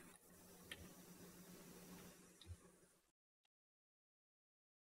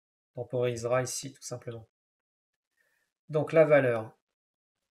 Temporisera ici, tout simplement. Donc la valeur.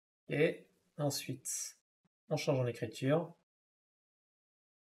 Et ensuite, on change en écriture.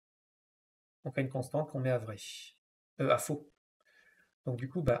 On crée une constante qu'on met à vrai. À faux. Donc du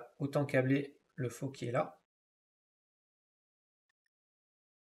coup, bah, autant câbler le faux qui est là.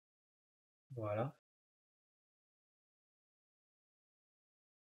 Voilà.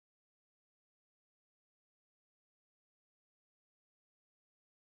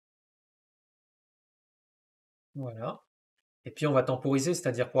 Voilà. Et puis on va temporiser,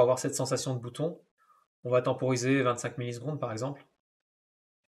 c'est-à-dire pour avoir cette sensation de bouton, on va temporiser 25 millisecondes par exemple.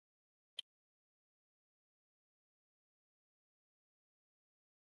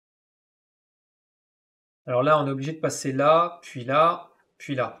 Alors là, on est obligé de passer là, puis là,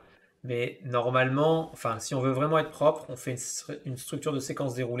 puis là. Mais normalement, enfin, si on veut vraiment être propre, on fait une structure de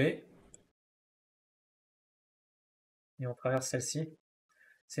séquence déroulée et on traverse celle-ci.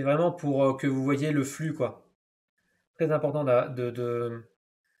 C'est vraiment pour que vous voyez le flux, quoi. Très important de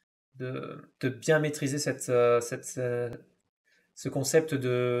bien maîtriser ce concept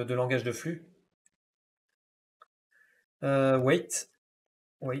de langage de flux. Wait,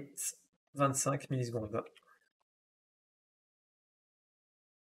 25 millisecondes.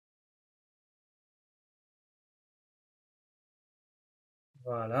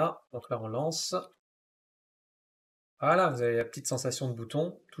 Voilà, donc là on lance. Voilà, vous avez la petite sensation de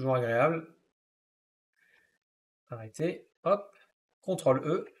bouton, toujours agréable. Arrêtez, hop, CTRL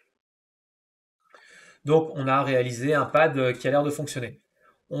E. Donc on a réalisé un pad qui a l'air de fonctionner.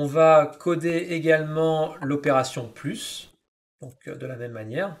 On va coder également l'opération plus, donc de la même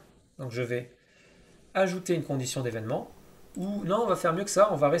manière. Donc je vais ajouter une condition d'événement. Ou non, on va faire mieux que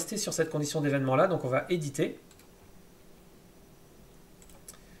ça, on va rester sur cette condition d'événement là, donc on va éditer.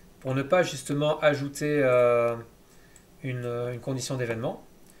 Pour ne pas justement ajouter une condition d'événement.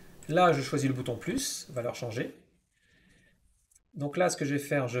 Là, je choisis le bouton plus, valeur changée. Donc là, ce que je vais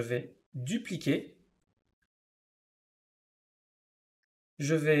faire, je vais dupliquer.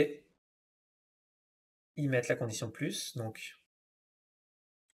 Je vais y mettre la condition plus. Donc,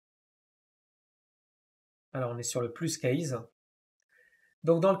 alors on est sur le plus case.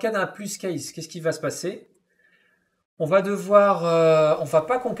 Donc dans le cas d'un plus case, qu'est-ce qui va se passer? On va devoir, on va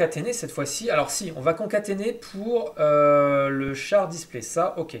pas concaténer cette fois-ci. Alors si, on va concaténer pour le char display.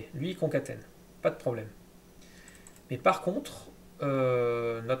 Ça, ok, lui il concatène, pas de problème. Mais par contre,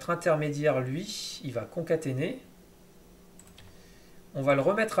 notre intermédiaire, lui, il va concaténer. On va le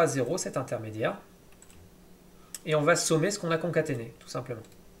remettre à 0, cet intermédiaire. Et on va sommer ce qu'on a concaténé, tout simplement.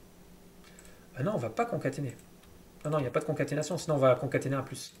 Ah non, on va pas concaténer. Ah non, il n'y a pas de concaténation, sinon on va concaténer un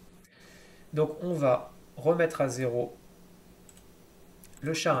plus. Donc on va remettre à 0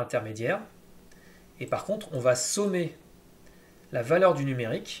 le char intermédiaire. Et par contre, on va sommer la valeur du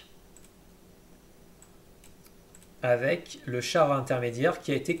numérique avec le char intermédiaire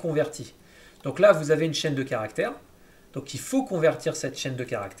qui a été converti. Donc là, vous avez une chaîne de caractères. Donc il faut convertir cette chaîne de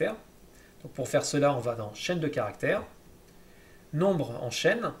caractères. Donc pour faire cela, on va dans chaîne de caractères, nombre en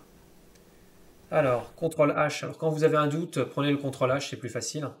chaîne. Alors, CTRL H. Alors quand vous avez un doute, prenez le CTRL H, c'est plus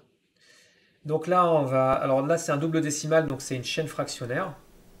facile. Donc là, on va. Alors là, c'est un double décimal, donc c'est une chaîne fractionnaire.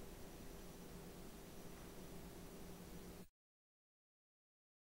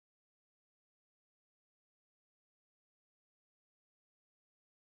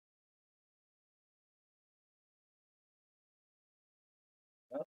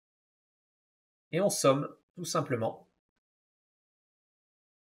 Et on somme, tout simplement.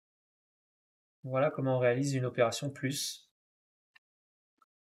 Voilà comment on réalise une opération plus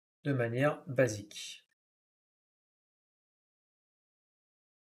de manière basique.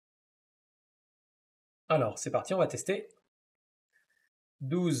 Alors, c'est parti, on va tester.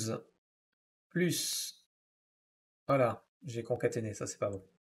 12 plus... Voilà, j'ai concaténé, ça c'est pas bon.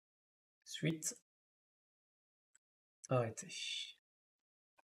 Suite. Arrêtez.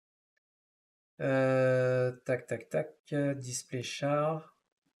 Tac, tac, tac. Display char.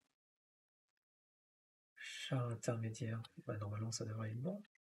 Char intermédiaire. Bah, normalement, ça devrait être bon.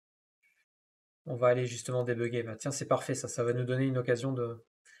 On va aller justement débugger. Bah, tiens, c'est parfait, ça va nous donner une occasion de...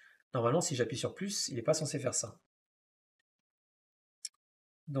 Normalement, si j'appuie sur plus, il n'est pas censé faire ça.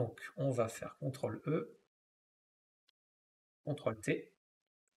 Donc, on va faire CTRL E, CTRL T.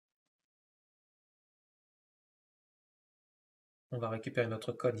 On va récupérer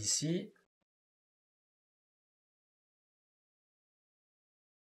notre code ici.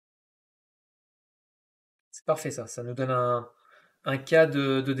 C'est parfait ça nous donne un cas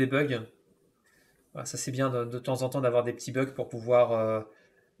de debug. Voilà, ça c'est bien de temps en temps d'avoir des petits bugs pour pouvoir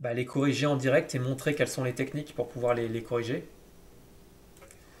les corriger en direct et montrer quelles sont les techniques pour pouvoir les corriger.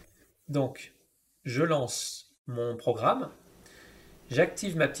 Donc, je lance mon programme.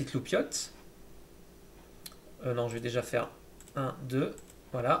 J'active ma petite loupiote. Non, je vais déjà faire 1, 2.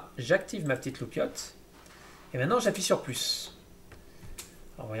 Voilà, j'active ma petite loupiote. Et maintenant, j'appuie sur plus.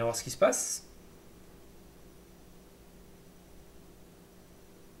 Alors, voyons voir ce qui se passe.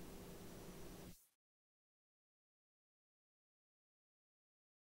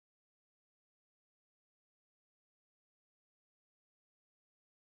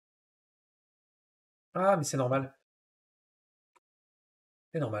 Ah, mais c'est normal.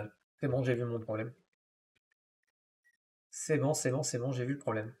 C'est normal. C'est bon, j'ai vu mon problème. C'est bon, c'est bon, c'est bon, j'ai vu le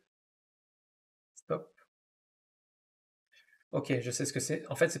problème. Stop. Ok, je sais ce que c'est.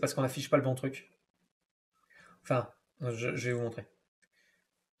 En fait, c'est parce qu'on n'affiche pas le bon truc. Enfin, je vais vous montrer.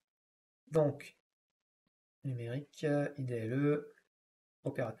 Donc, numérique, IDLE,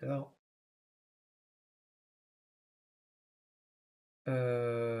 opérateur.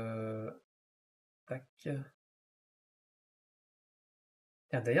 Tac.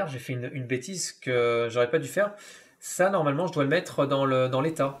 D'ailleurs, j'ai fait une bêtise que j'aurais pas dû faire. Ça, normalement, je dois le mettre dans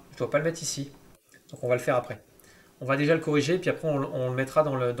l'état. Je dois pas le mettre ici. Donc, on va le faire après. On va déjà le corriger, puis après, on le mettra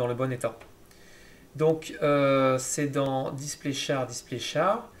dans le bon état. Donc, c'est dans display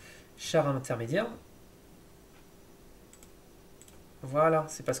char, char intermédiaire. Voilà,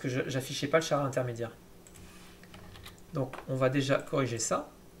 c'est parce que j'affichais pas le char intermédiaire. Donc, on va déjà corriger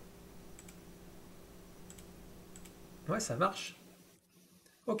ça. Ouais, ça marche.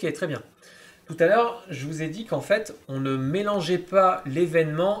 Ok, très bien. Tout à l'heure, je vous ai dit qu'en fait, on ne mélangeait pas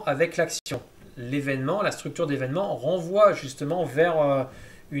l'événement avec l'action. L'événement, la structure d'événement renvoie justement vers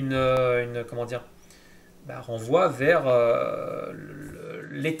comment dire, renvoie vers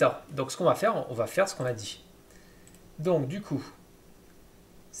l'état. Donc ce qu'on va faire, on va faire ce qu'on a dit. Donc du coup,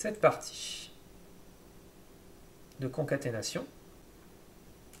 cette partie de concaténation,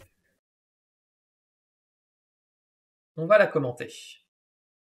 on va la commenter.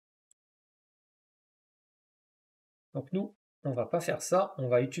 Donc nous, on va pas faire ça, on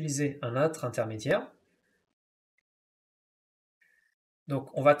va utiliser un autre intermédiaire. Donc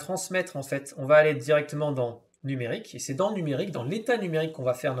on va transmettre en fait, on va aller directement dans numérique, et c'est dans numérique, dans l'état numérique qu'on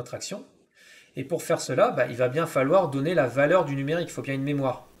va faire notre action. Et pour faire cela, il va bien falloir donner la valeur du numérique, il faut bien une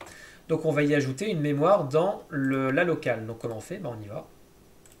mémoire. Donc on va y ajouter une mémoire dans la locale. Donc comment on fait? On y va.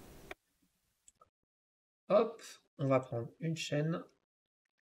 Hop, on va prendre une chaîne,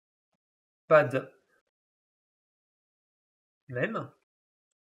 pad même,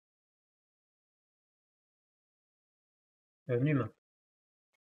 num.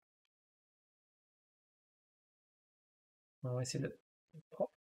 On va essayer de...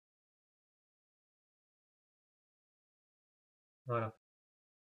 Voilà,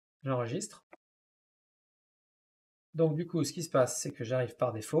 j'enregistre. Donc du coup, ce qui se passe, c'est que j'arrive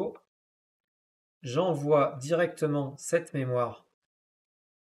par défaut, j'envoie directement cette mémoire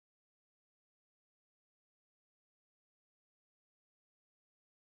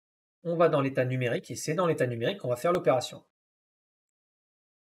on va dans l'état numérique et c'est dans l'état numérique qu'on va faire l'opération.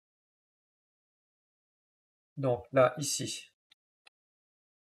 Donc là, ici,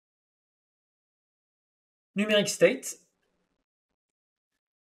 numérique state,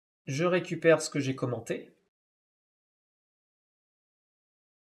 je récupère ce que j'ai commenté.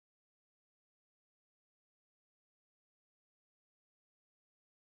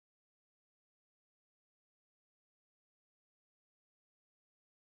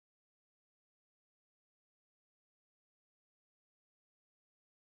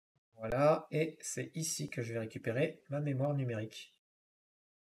 Voilà, et c'est ici que je vais récupérer ma mémoire numérique.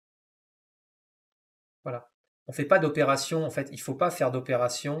 Voilà. On ne fait pas d'opération, en fait, il ne faut pas faire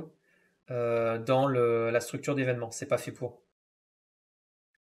d'opération dans la structure d'événement. C'est pas fait pour.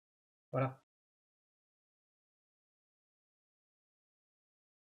 Voilà.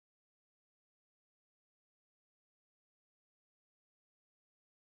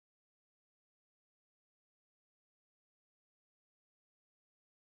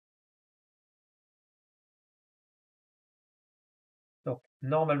 Donc,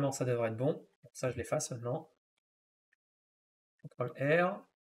 normalement, ça devrait être bon. Ça, je l'efface maintenant. CTRL R,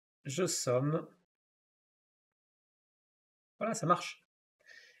 je somme. Voilà, ça marche.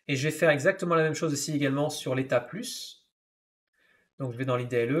 Et je vais faire exactement la même chose ici également sur l'état plus. Donc, je vais dans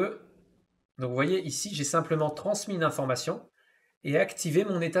l'IDLE. Donc, vous voyez, ici, j'ai simplement transmis une information et activé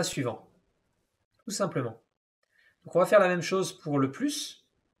mon état suivant. Tout simplement. Donc, on va faire la même chose pour le plus.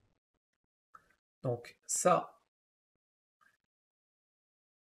 Donc, ça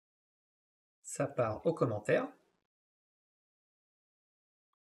part au commentaire.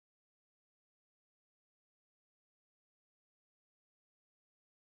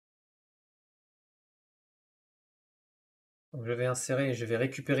 Donc, je vais insérer et je vais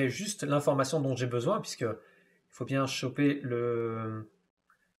récupérer juste l'information dont j'ai besoin, puisque il faut bien choper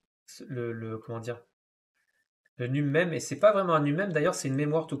comment dire, le num même, et c'est pas vraiment un num même d'ailleurs, c'est une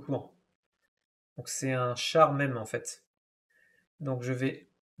mémoire tout court. Donc c'est un char même en fait. Donc je vais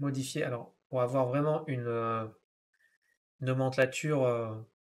modifier, alors pour avoir vraiment une nomenclature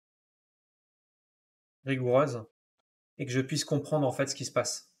rigoureuse et que je puisse comprendre en fait ce qui se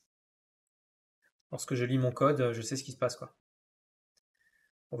passe. Lorsque je lis mon code, je sais ce qui se passe quoi.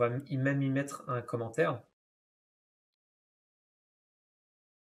 On va même y mettre un commentaire.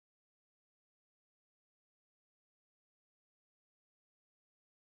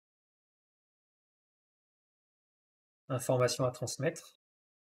 Information à transmettre.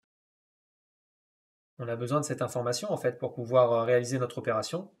 On a besoin de cette information en fait pour pouvoir réaliser notre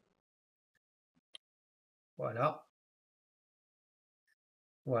opération. Voilà.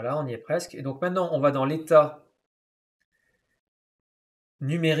 Voilà, on y est presque. Et donc maintenant, on va dans l'état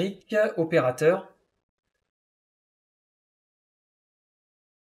numérique opérateur.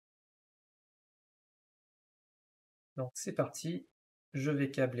 Donc c'est parti. Je vais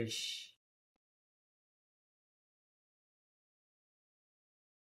câbler.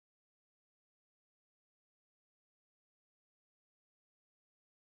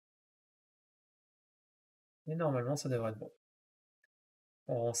 Et normalement, ça devrait être bon.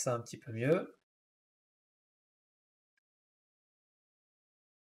 On rend ça un petit peu mieux.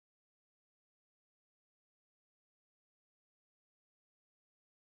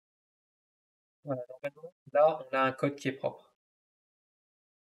 Voilà, normalement, là, on a un code qui est propre.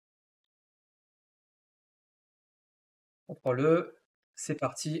 Contrôle-E, c'est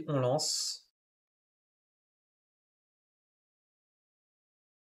parti, on lance.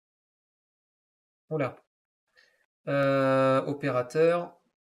 Oula. Opérateur.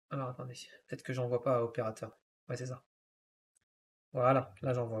 Alors attendez, peut-être que j'envoie pas à opérateur. Ouais, c'est ça. Voilà,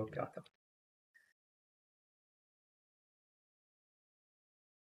 là j'envoie à opérateur.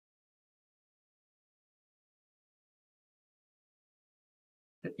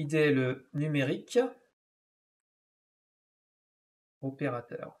 IDLE numérique.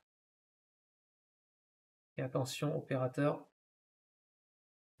 Opérateur. Et attention, opérateur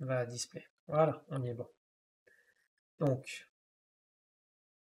va à display. Voilà, on y est bon. Donc,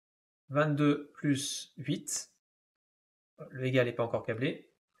 22 plus 8. Le égal n'est pas encore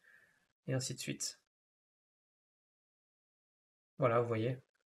câblé. Et ainsi de suite. Voilà, vous voyez.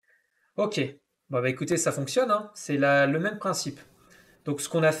 Ok. Bon, bah écoutez, ça fonctionne, hein. C'est le même principe. Donc, ce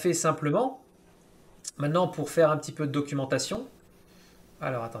qu'on a fait simplement, maintenant pour faire un petit peu de documentation.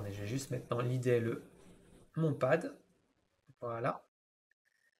 Alors, attendez, je vais juste mettre dans l'IDLE mon pad. Voilà.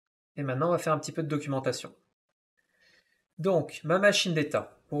 Et maintenant, on va faire un petit peu de documentation. Donc, ma machine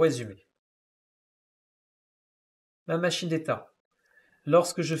d'état, pour résumer. Ma machine d'état.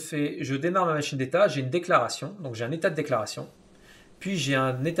 Lorsque je démarre ma machine d'état, j'ai une déclaration. Donc, j'ai un état de déclaration. Puis, j'ai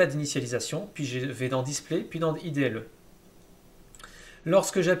un état d'initialisation. Puis, je vais dans Display, puis dans IDLE.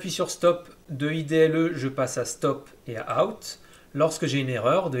 Lorsque j'appuie sur Stop de IDLE, je passe à Stop et à Out. Lorsque j'ai une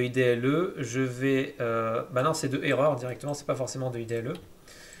erreur de IDLE, je vais... bah non, c'est de erreur directement, c'est pas forcément de IDLE.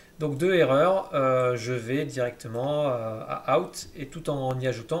 Donc de erreur, je vais directement à Out et tout en y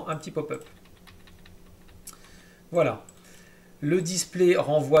ajoutant un petit pop-up. Voilà. Le display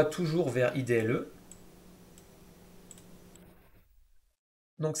renvoie toujours vers IDLE.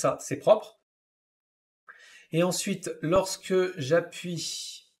 Donc ça, c'est propre. Et ensuite, lorsque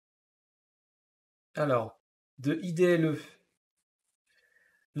j'appuie, alors, de IDLE,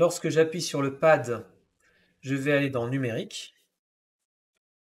 lorsque j'appuie sur le pad, je vais aller dans numérique.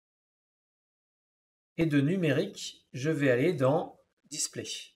 Et de numérique, je vais aller dans display.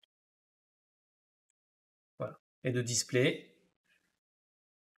 Voilà. Et de display,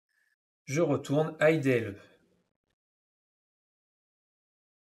 je retourne à IDLE.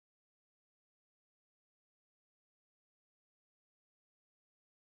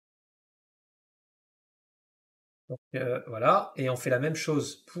 Donc, voilà, et on fait la même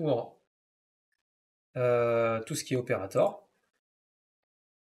chose pour tout ce qui est opérateur.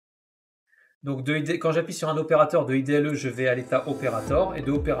 Donc quand j'appuie sur un opérateur de IDLE, je vais à l'état opérateur, et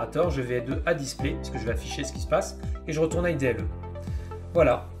de opérateur, je vais à display, puisque je vais afficher ce qui se passe, et je retourne à IDLE.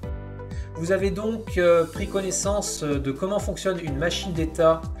 Voilà. Vous avez donc pris connaissance de comment fonctionne une machine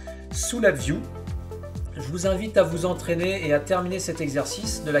d'état sous LabVIEW. Je vous invite à vous entraîner et à terminer cet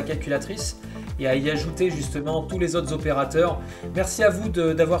exercice de la calculatrice et à y ajouter justement tous les autres opérateurs. Merci à vous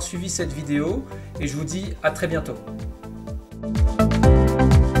d'avoir suivi cette vidéo et je vous dis à très bientôt.